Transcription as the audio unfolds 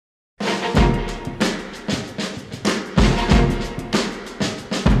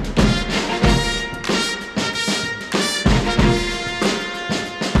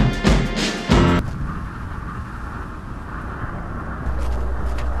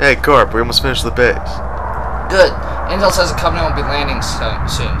Hey, Corp, we almost finished the base. Good. Intel says the Covenant will be landing soon,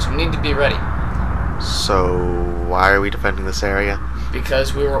 so we need to be ready. So, why are we defending this area?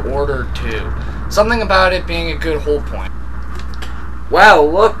 Because we were ordered to. Something about it being a good hold point. Wow,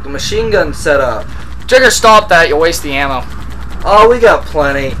 look, the machine gun's set up. Trigger, stop that. You'll waste the ammo. Oh, we got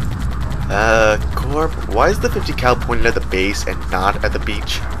plenty. Corp, why is the 50 cal pointed at the base and not at the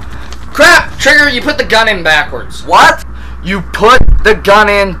beach? Crap! Trigger, you put the gun in backwards. What? You put the gun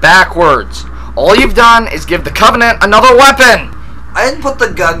in backwards. All you've done is give the Covenant another weapon. I didn't put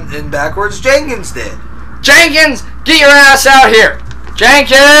the gun in backwards. Jenkins did. Jenkins, get your ass out here.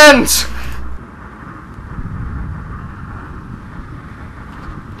 Jenkins!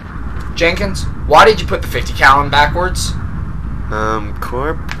 Jenkins, why did you put the 50 cal in backwards?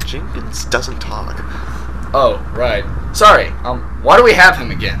 Corp, Jenkins doesn't talk. Oh, right. Sorry, why do we have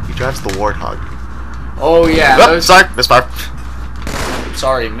him again? He drives the Warthog. Oh, yeah. Oh, sorry, misfire.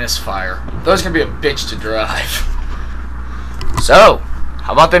 Sorry, misfire. Those can be a bitch to drive. So,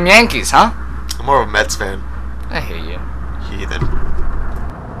 how about them Yankees, huh? I'm more of a Mets fan. I hate you. Heathen.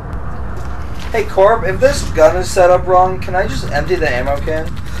 Hey, Corp, if this gun is set up wrong, can I just empty the ammo can?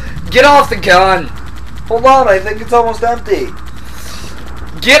 Get off the gun! Hold on, I think it's almost empty.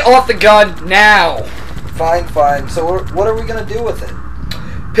 Get off the gun now! Fine, fine. So what are we going to do with it?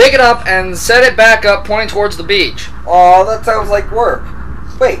 Pick it up and set it back up pointing towards the beach. Aw, that sounds like work.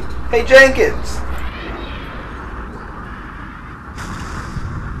 Wait, hey Jenkins!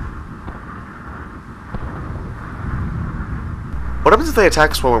 What happens if they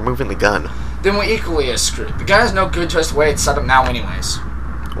attack us while we're moving the gun? Then we're equally as screwed. The gun has no good to us the way it's set up now anyways.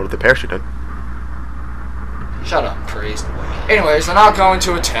 What if they parachuted? Shut up, priest. Anyways, they're not going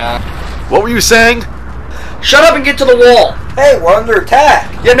to attack. What were you saying? Shut up and get to the wall! Hey, we're under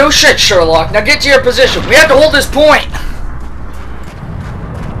attack! Yeah, no shit, Sherlock. Now get to your position. We have to hold this point!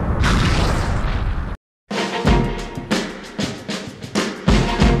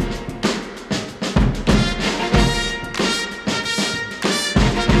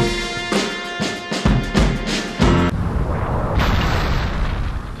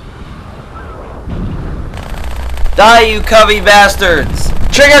 Die, you covey bastards!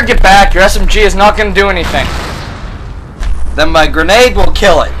 Trigger, get back. Your SMG is not going to do anything. Then my grenade will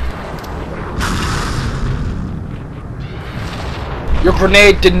kill it. Your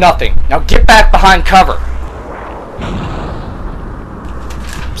grenade did nothing. Now get back behind cover.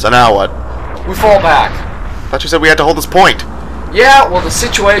 So now what? We fall back. Thought you said we had to hold this point. Yeah, well, the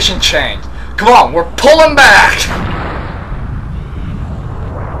situation changed. Come on, we're pulling back!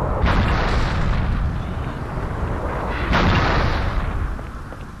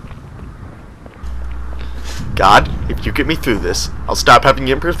 God, if you get me through this, I'll stop having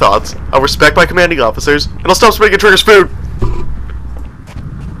impure thoughts, I'll respect my commanding officers, and I'll stop spraying Trigger's food!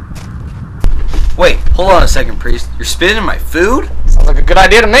 Wait, hold on a second, priest. You're spitting in my food? Sounds like a good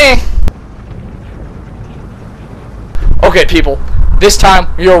idea to me. Okay, people. This time,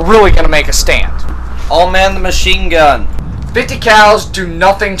 you're really gonna make a stand. I'll man the machine gun. 50 cows do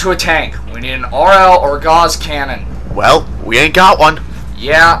nothing to a tank. We need an RL or Gauss cannon. Well, we ain't got one.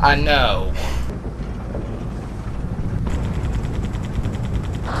 Yeah, I know.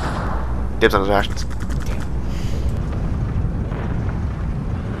 Dibs on his actions.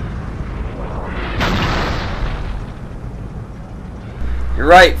 You're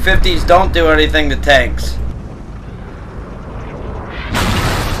right, 50s don't do anything to tanks.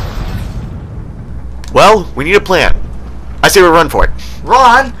 Well, we need a plan. I say we run for it.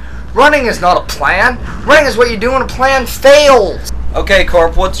 Run? Running is not a plan. Running is what you do when a plan fails. Okay,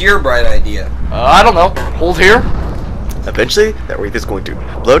 Corp, what's your bright idea? I don't know. Hold here. Eventually, that wraith is going to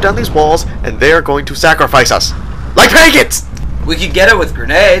blow down these walls, and they are going to sacrifice us. Like pagans! We could get it with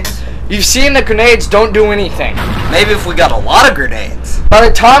grenades. You've seen that grenades don't do anything. Maybe if we got a lot of grenades. By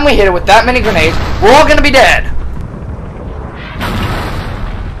the time we hit it with that many grenades, we're all gonna be dead.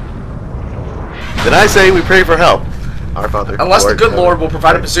 Then I say we pray for help. Our Father. Unless the good Lord will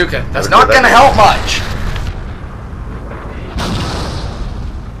provide a bazooka. That's not gonna help much.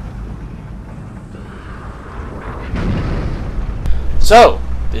 So,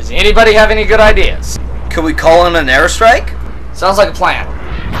 does anybody have any good ideas? Could we call in an airstrike? Sounds like a plan.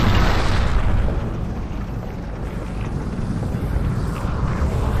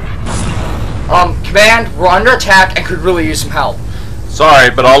 Command, we're under attack and could really use some help. Sorry,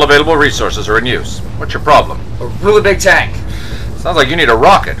 but all available resources are in use. What's your problem? A really big tank. Sounds like you need a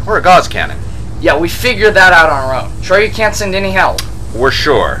rocket or a Gauss cannon. Yeah, we figured that out on our own. Sure you can't send any help? We're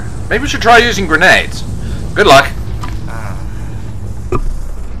sure. Maybe we should try using grenades. Good luck.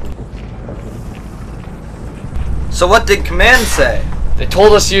 So what did Command say? They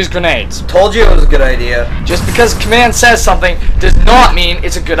told us to use grenades. Told you it was a good idea. Just because command says something does not mean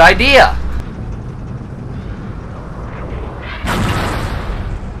it's a good idea.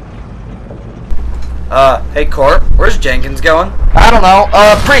 Hey Corp, where's Jenkins going? I don't know.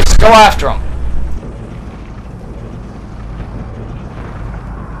 Priest, go after him.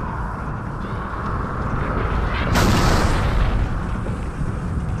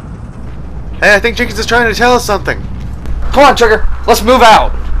 Hey, I think Jenkins is trying to tell us something. Come on, Trigger. Let's move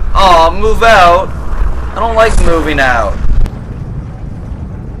out. Aw, move out. I don't like moving out.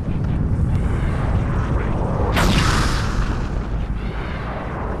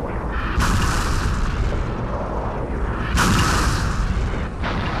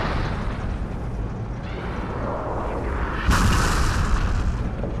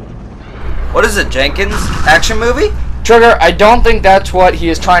 What is it, Jenkins? Action movie? Trigger, I don't think that's what he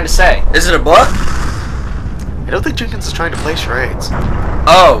is trying to say. Is it a book? I don't think Jenkins is trying to play charades.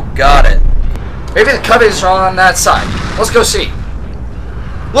 Oh, got it. Maybe the cubbies are on that side. Let's go see.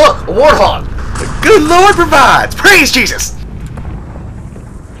 Look, a warthog. The good Lord provides! Praise Jesus!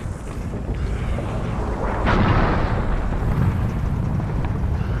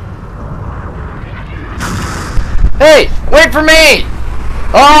 Hey, wait for me!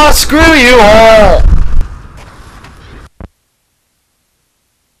 Oh, screw you all!